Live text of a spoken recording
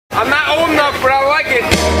but I like it.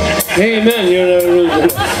 Amen. You know,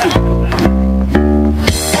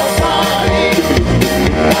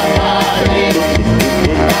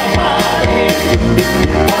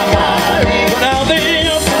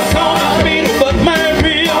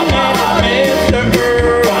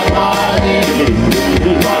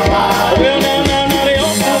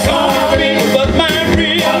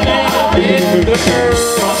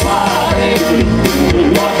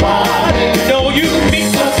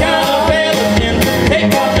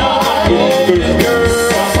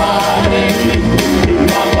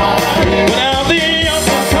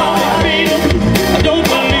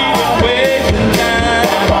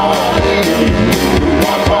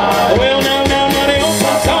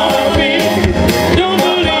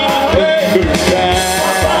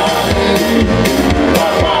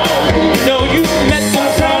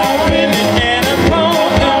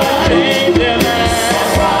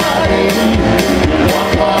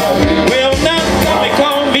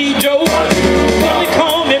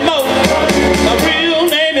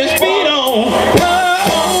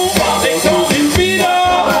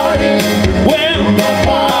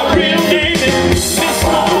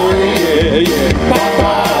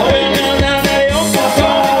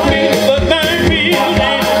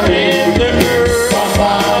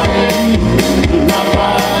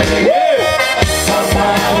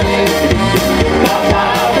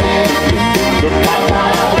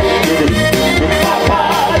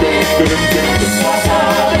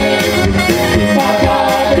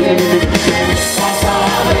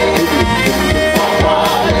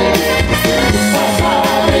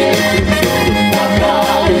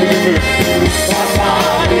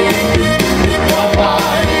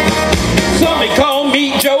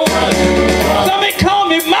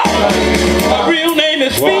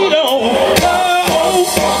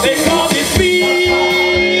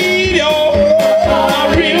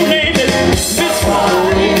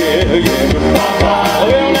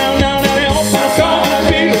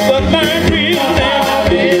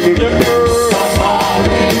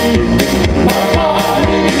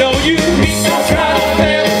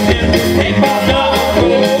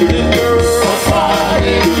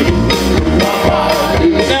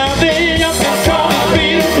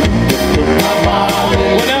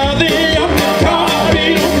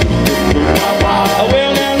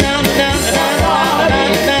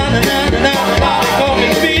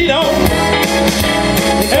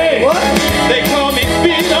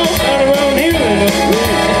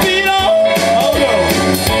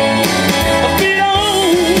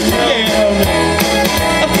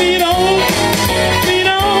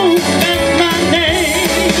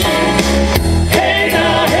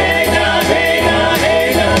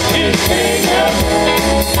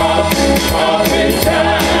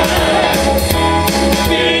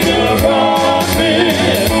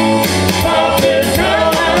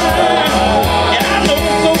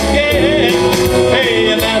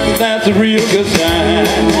 that's a real good sign.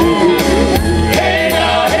 Hey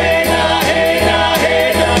now, hey now, hey now,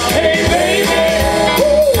 hey now, hey baby,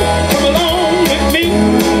 woo, come along with me.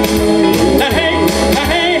 Now hey,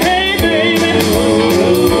 hey baby,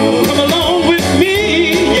 come along with me,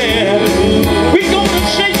 yeah. We gonna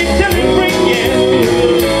shake it till it break,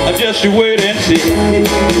 yeah. Just you wait and see.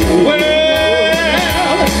 Well,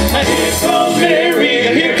 now here comes Mary,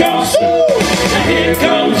 and here comes Sue, and here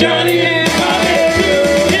comes Johnny and Bobby.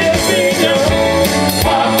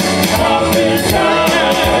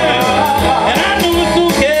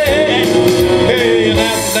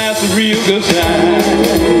 Real good time.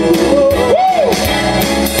 Woo!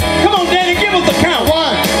 Come on, Daddy, give us the count.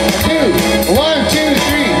 1, 2, 1, 2,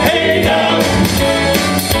 3. Hey now,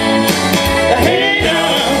 hey now,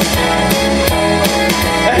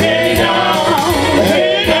 hey now,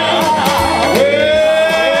 hey now. Well,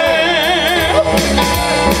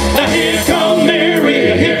 now here comes Mary,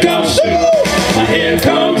 here comes Sue, now here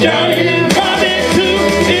comes Johnny and Bobby too.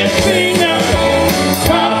 It's me now,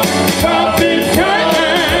 pop, pop in time.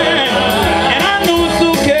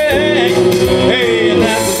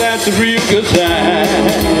 That's a real good sign.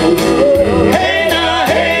 Hey now,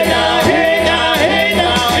 hey now, hey now, hey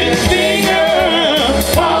now, it's finger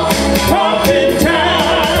pop, poppin'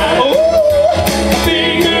 time. Oh,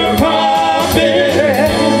 finger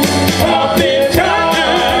poppin', poppin' time.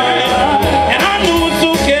 And I know it's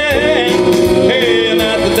okay. Hey,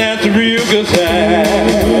 that's a real good sign.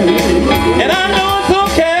 And I know it's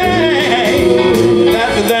okay.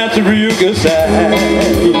 That's a real good sign.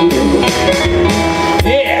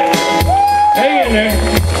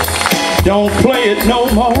 Don't play it no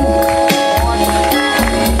more.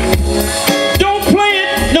 Don't play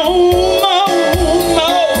it no more.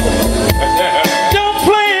 Don't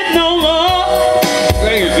play it no more.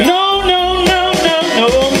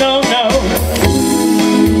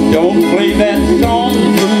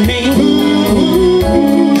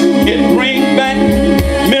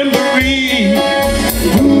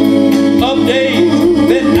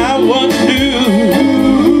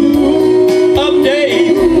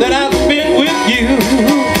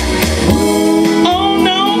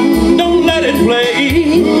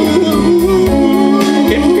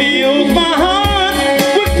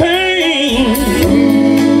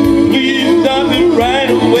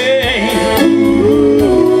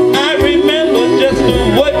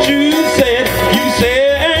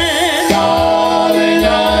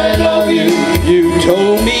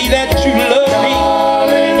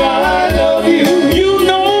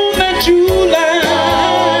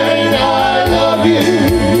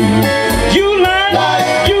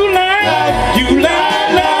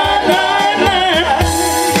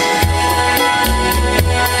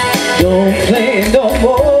 Don't play it no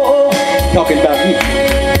more. Talking about me.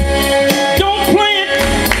 Don't play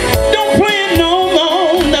it no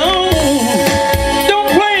more, no. Don't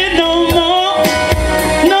play it no more.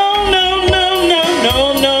 No, no, no, no, no,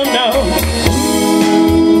 no, no.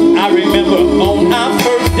 I remember on our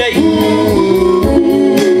first date,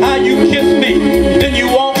 how you kissed me, then you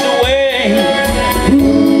walked away.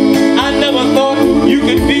 I never thought you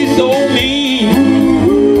could be so mean.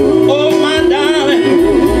 Oh, my darling.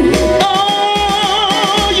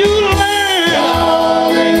 Oh, you lied.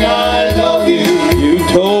 Darling, I love you. You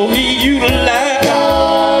told me you lied.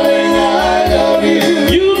 Darling, I love you.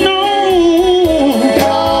 You know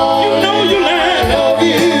you lied. I love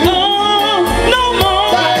you. Oh, no more.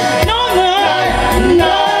 No more. No,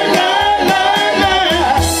 no, no, no.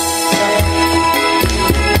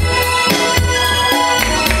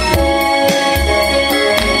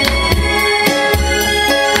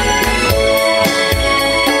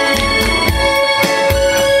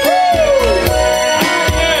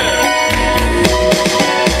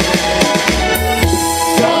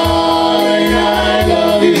 Darling, I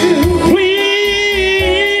love you.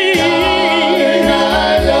 Please. Darling,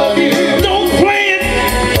 I love you. Don't play it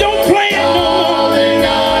no more. Darling,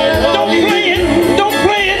 I love you. Don't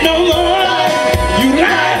play it no more. You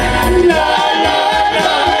lied.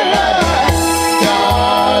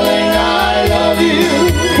 Darling, I love you.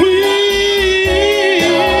 Please.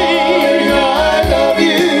 Darling, I love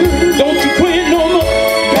you. Don't you play it no more.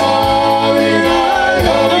 Darling, I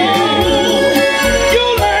love you. You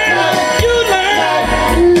lied.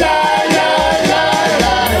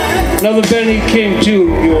 Another Benny King too,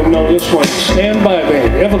 you'll know this one. Stand by, baby.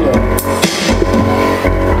 Everlong.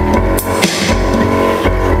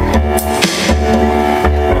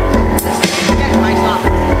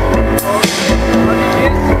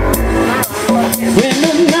 When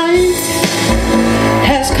the night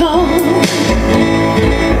has come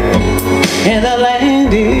and the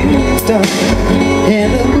land is dark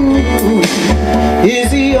and the moon is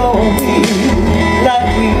the only light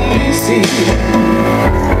we see.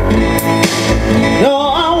 No,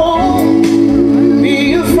 I won't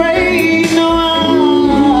be afraid. No,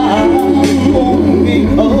 I won't be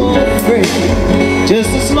afraid. Just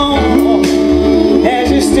as long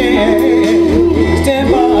as you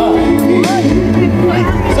stand by me.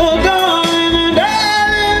 So darling,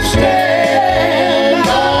 stand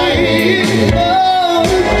by me. Oh,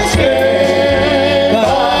 stand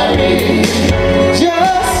by me.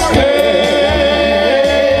 Just stand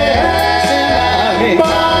by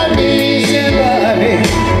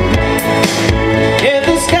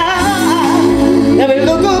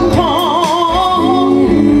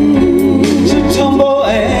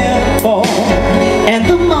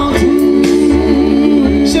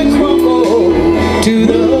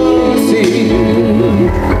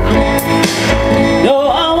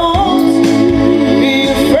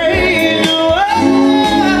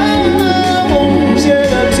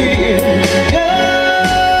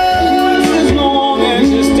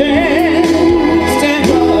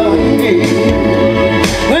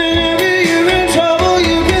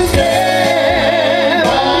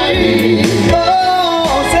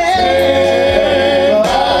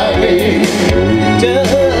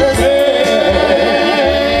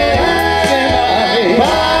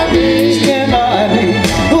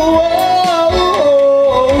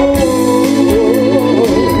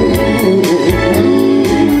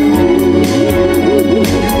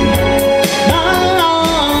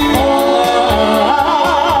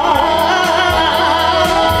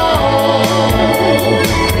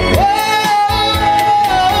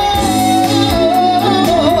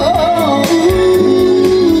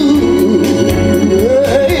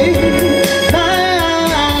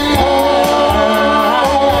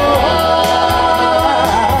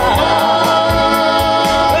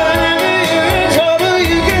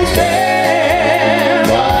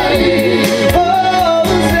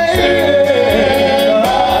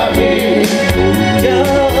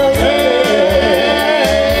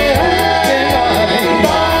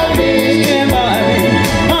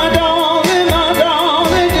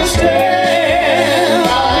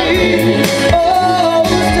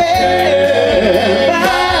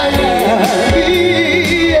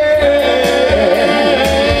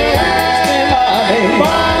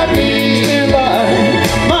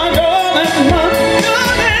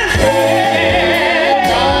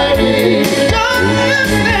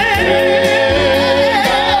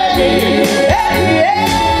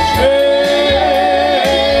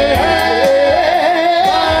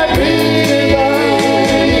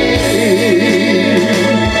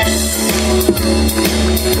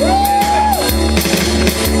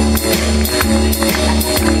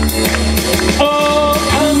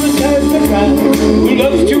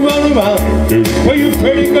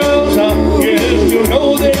pretty girls up, yes, you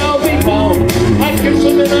know that I'll be bound. I kiss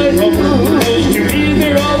them and I hug them, cause to me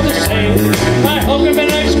they're all the same. I hug them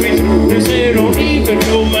and I squeeze them, they say they don't even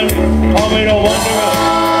know my name. Oh, me no wonder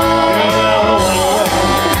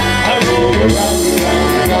I roll around,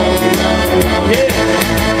 yeah.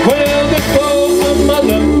 Well, there's both a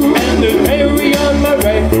mother and there's Mary on my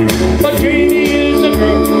right, but Jeannie is the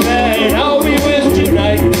girl that I'll be with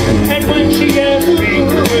tonight. And when she asks me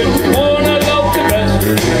which one I love the best,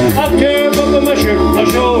 I'll tear up my shirt, I'll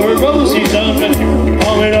show her roses on my shirt.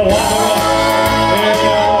 Oh, me no wonder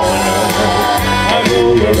I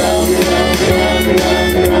roll around.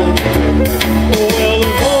 Well, the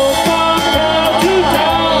whole town to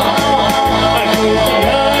town, I close my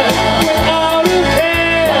eyes without a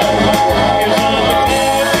care. Yes, I'm happy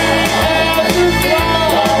as a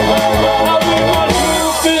clown. I'll be my two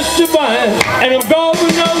fists to bind, and I'm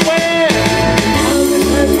going nowhere.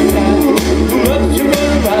 Who loves to run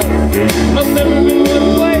around? I've never been one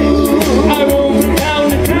place. I roam from town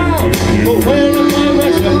to town, but when I find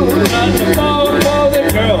myself trying to fall for the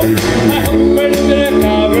girl, I hope right into that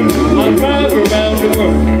car and I'll drive around the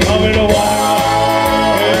world. I'm in a while.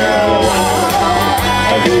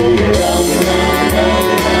 I go around.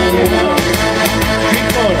 Keep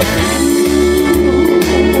going.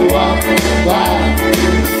 Wow.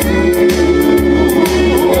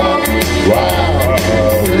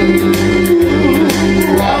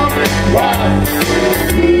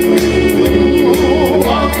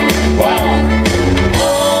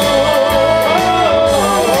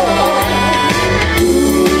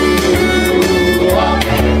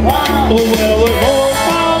 Oh, well, we're all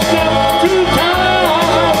found out to town.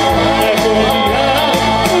 I go out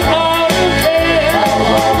without a care.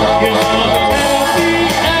 Yes, I'm happy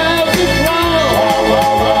as a clown.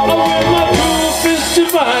 I'm with my two fists to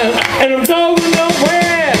bind, and I'm going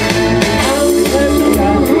nowhere. I'm the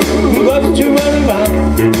guy who loves to run around.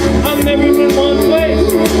 I've never been one place.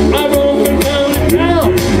 I roam from town to town,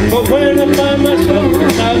 but when I find myself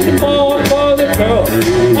out to fall for the girl,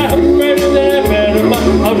 I'm ready to that man.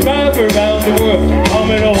 I'll drive around the world. I'm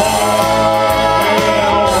in a while.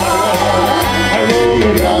 I roll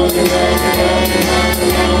around.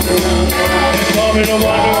 I'm in a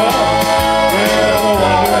wonder.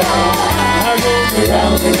 I roll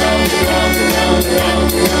around.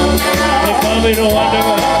 I'm in a wonder.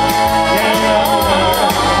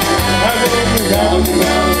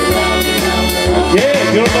 Yeah,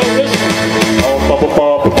 you don't know this?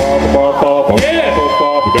 Yeah.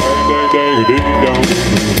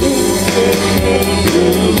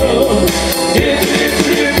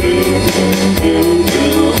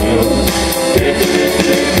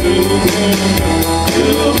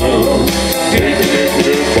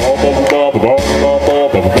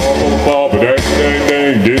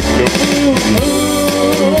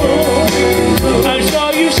 I saw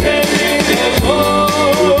you standing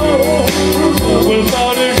alone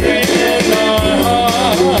without a dream in my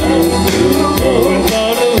heart,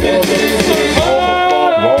 without a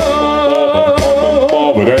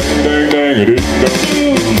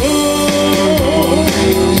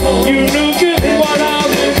you knew just what I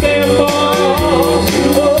was there for.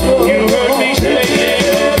 You heard me saying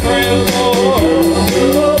a prayer for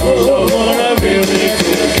someone I really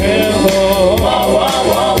could care for.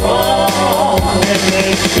 And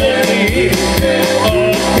then suddenly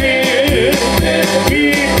appeared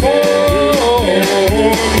before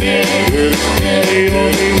me, the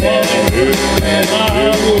only one I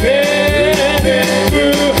would ever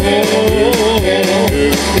hold.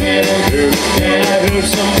 I heard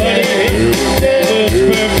somebody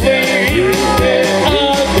whisper, please,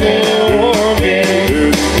 adore me.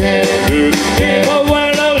 But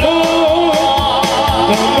when I look,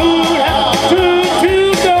 the moon has turned to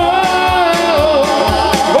gold.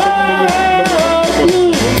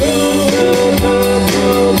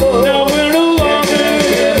 Now we're no longer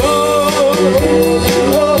alone,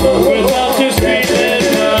 without this pain in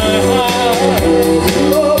my heart,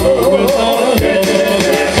 without a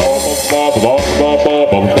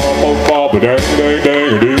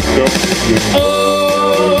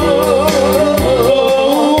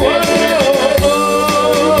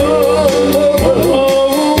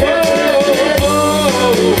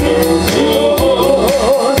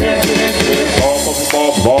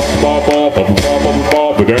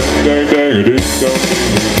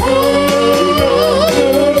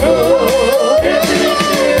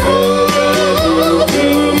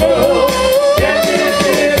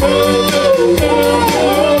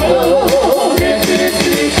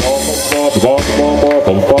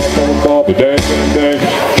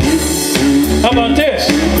How about this?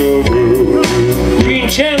 Gene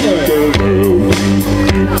Chandler.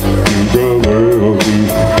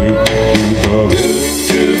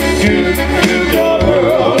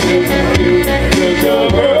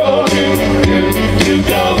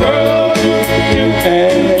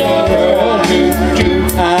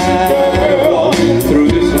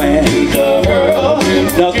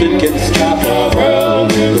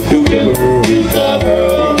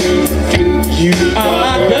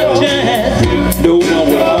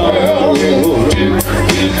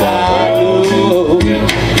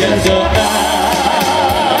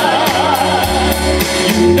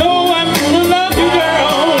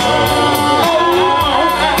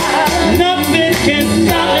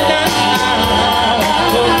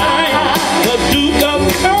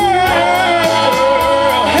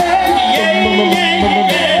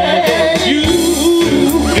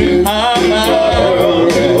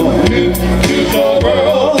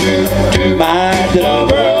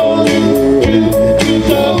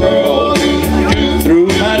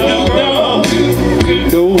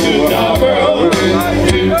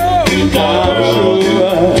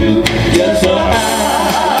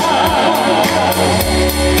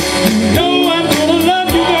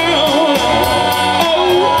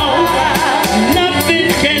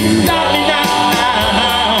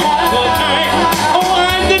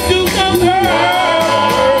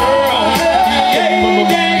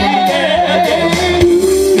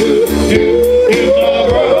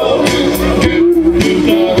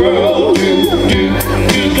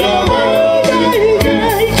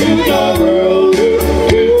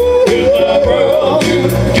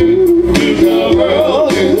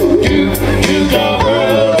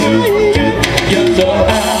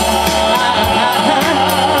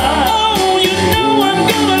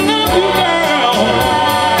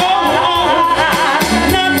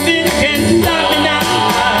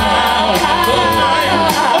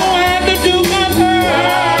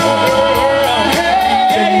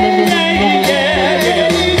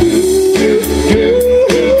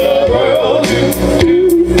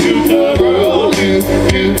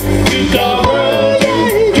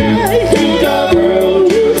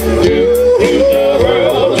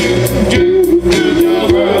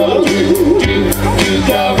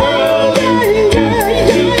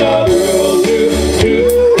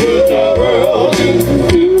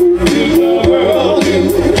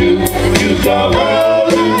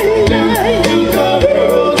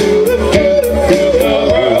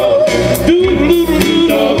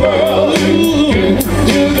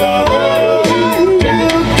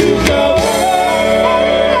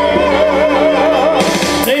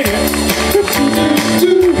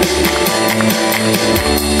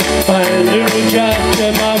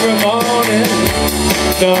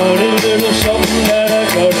 Got a little something that I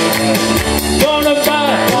gonna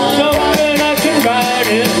buy something I can ride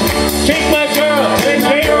in. Take my girl, take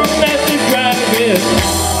my girl, that's the driving.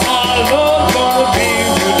 Our love gonna be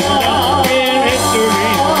written in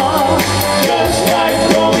history, just like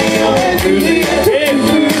Romeo and Juliet.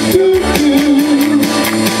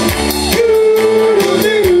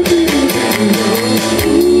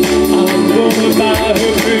 I'm gonna buy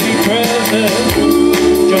her pretty present,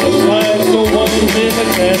 just like the ones in the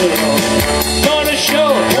catalog. Gonna show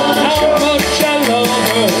how much I love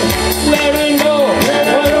her. Let her know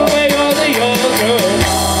one way or the other.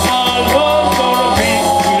 Our love's gonna be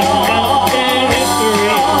written down in history,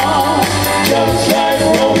 just like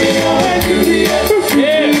Romeo and Juliet.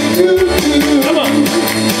 Yeah, come on.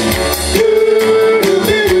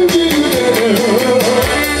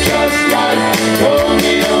 Just like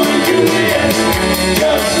Romeo and Juliet.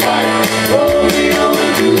 Just like Romeo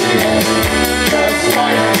and Juliet. Just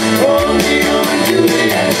like Romeo and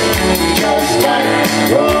Juliet. Just like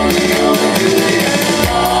Romeo and Juliet.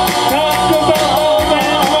 Talk about love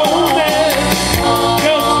and romance.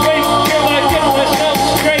 Just wait till I get myself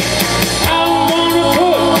straight. I'm gonna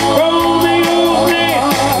put Romeo's name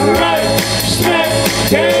right smack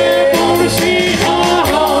dab on the scene.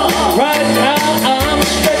 Right now I'm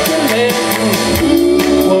speculating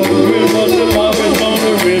what the love is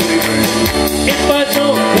gonna really be. If I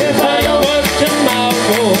don't work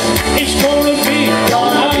tomorrow, it's gonna be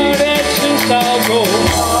hard as since I'll go.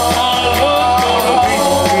 Our love's gonna be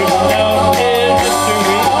written down in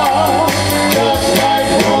history, just like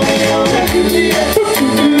Romeo and Juliet.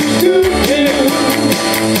 Yeah.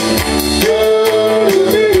 Just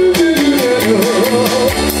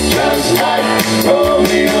like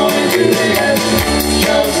Romeo and Juliet.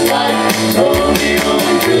 Just like Romeo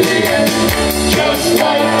and Juliet. Just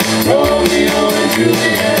like Romeo and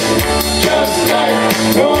Juliet. Just like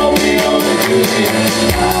Romeo and Juliet.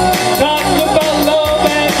 Talk about love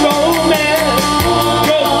and romance.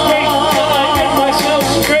 Just wait till I get myself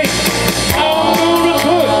straight. I'm gonna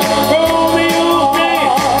put Romeo's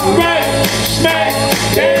name right smack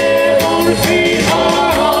dab on the beat.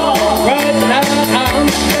 Right now I'm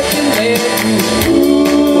speculating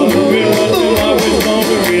what the love is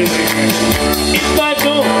gonna really be. If I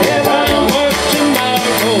don't work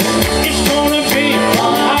tomorrow, it's gonna be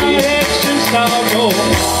hard as since I'll go.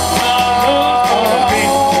 Our love's gonna be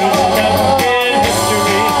written down in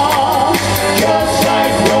history, just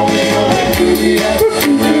like Romeo and Juliet. Just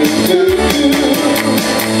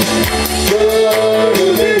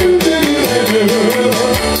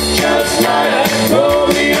like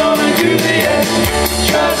Romeo and Juliet.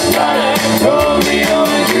 Just like Romeo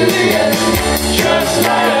and Juliet. Just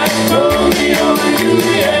like Romeo and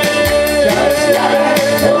Juliet. Just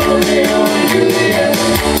like Romeo and Juliet.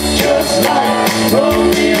 Just like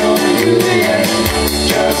Romeo and Juliet.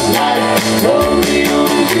 Just like Romeo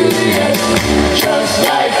and Juliet. Just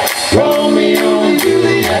like Romeo and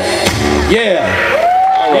Juliet. Yeah.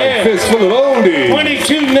 All right, Yeah. fistful of oldies.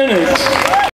 22 minutes.